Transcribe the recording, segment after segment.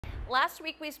Last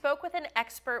week, we spoke with an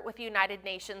expert with the United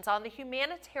Nations on the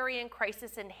humanitarian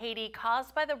crisis in Haiti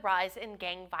caused by the rise in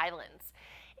gang violence.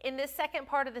 In this second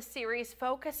part of the series,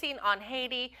 focusing on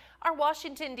Haiti, our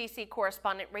Washington, D.C.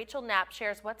 correspondent Rachel Knapp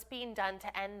shares what's being done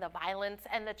to end the violence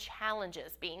and the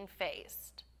challenges being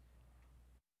faced.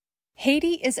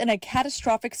 Haiti is in a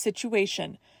catastrophic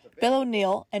situation. Bill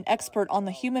O'Neill, an expert on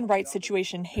the human rights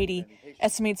situation in Haiti,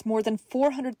 estimates more than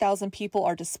 400,000 people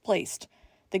are displaced.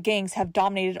 The gangs have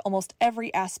dominated almost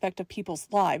every aspect of people's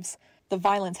lives. The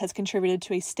violence has contributed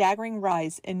to a staggering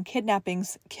rise in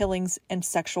kidnappings, killings, and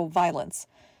sexual violence.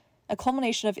 A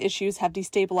culmination of issues have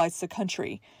destabilized the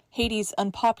country. Haiti's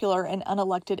unpopular and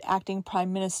unelected acting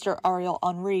Prime Minister Ariel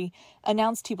Henry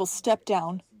announced he will step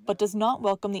down, but does not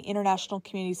welcome the international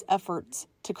community's efforts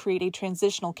to create a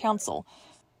transitional council.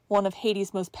 One of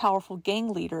Haiti's most powerful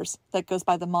gang leaders, that goes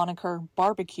by the moniker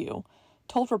Barbecue,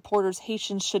 told reporters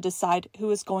Haitians should decide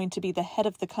who is going to be the head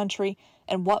of the country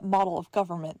and what model of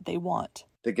government they want.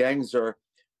 The gangs are,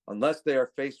 unless they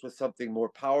are faced with something more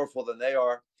powerful than they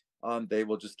are, they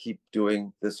will just keep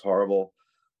doing this horrible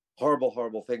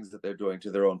things that they're doing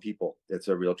to their own people. It's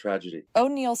a real tragedy.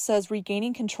 O'Neill says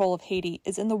regaining control of Haiti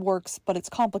is in the works, but it's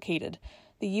complicated.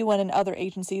 The UN and other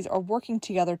agencies are working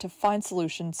together to find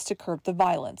solutions to curb the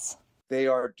violence. They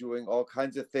are doing all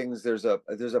kinds of things. There's a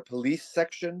police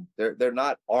section. They're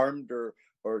not armed or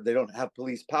they don't have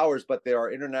police powers, but there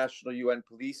are international UN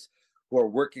police who are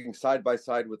working side by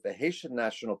side with the Haitian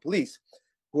National Police,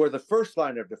 who are the first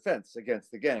line of defense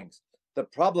against the gangs. The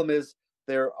problem is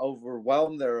they're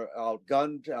overwhelmed, they're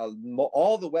outgunned,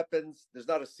 all the weapons. There's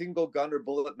not a single gun or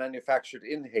bullet manufactured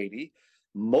in Haiti.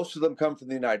 Most of them come from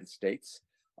the United States.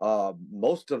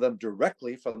 Most of them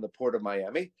directly from the port of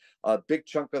Miami. A big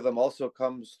chunk of them also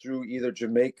comes through either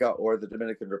Jamaica or the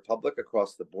Dominican Republic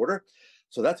across the border.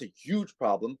 So that's a huge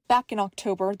problem. Back in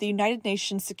October, the United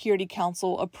Nations Security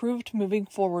Council approved moving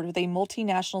forward with a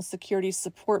multinational security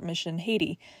support mission in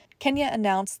Haiti. Kenya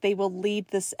announced they will lead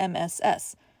this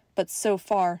MSS, but so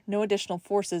far, no additional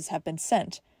forces have been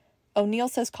sent. O'Neill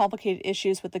says complicated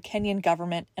issues with the Kenyan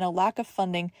government and a lack of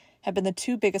funding have been the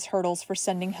two biggest hurdles for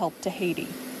sending help to Haiti.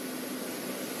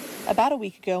 About a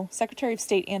week ago, Secretary of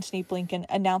State Antony Blinken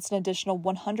announced an additional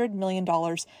 $100 million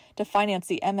to finance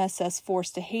the MSS force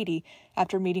to Haiti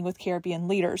after meeting with Caribbean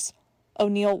leaders.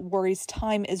 O'Neill worries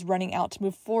time is running out to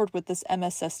move forward with this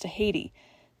MSS to Haiti.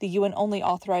 The UN only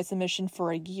authorized the mission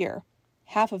for a year.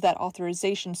 Half of that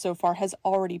authorization so far has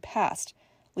already passed,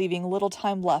 leaving little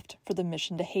time left for the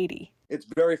mission to Haiti. It's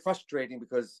very frustrating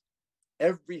because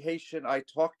every Haitian I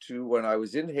talked to when I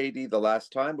was in Haiti the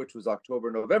last time, which was October,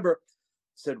 November,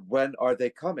 said, when are they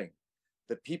coming?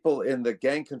 The people in the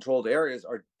gang-controlled areas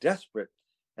are desperate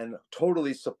and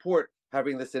totally support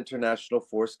having this international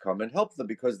force come and help them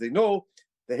because they know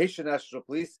the Haitian National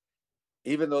Police,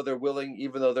 even though they're willing,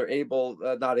 even though they're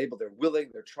not able, they're willing,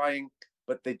 they're trying,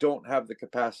 but they don't have the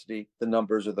capacity, the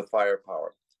numbers, or the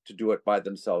firepower to do it by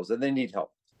themselves, and they need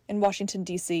help. In Washington,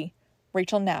 D.C.,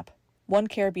 Rachel Knapp, One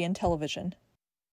Caribbean Television.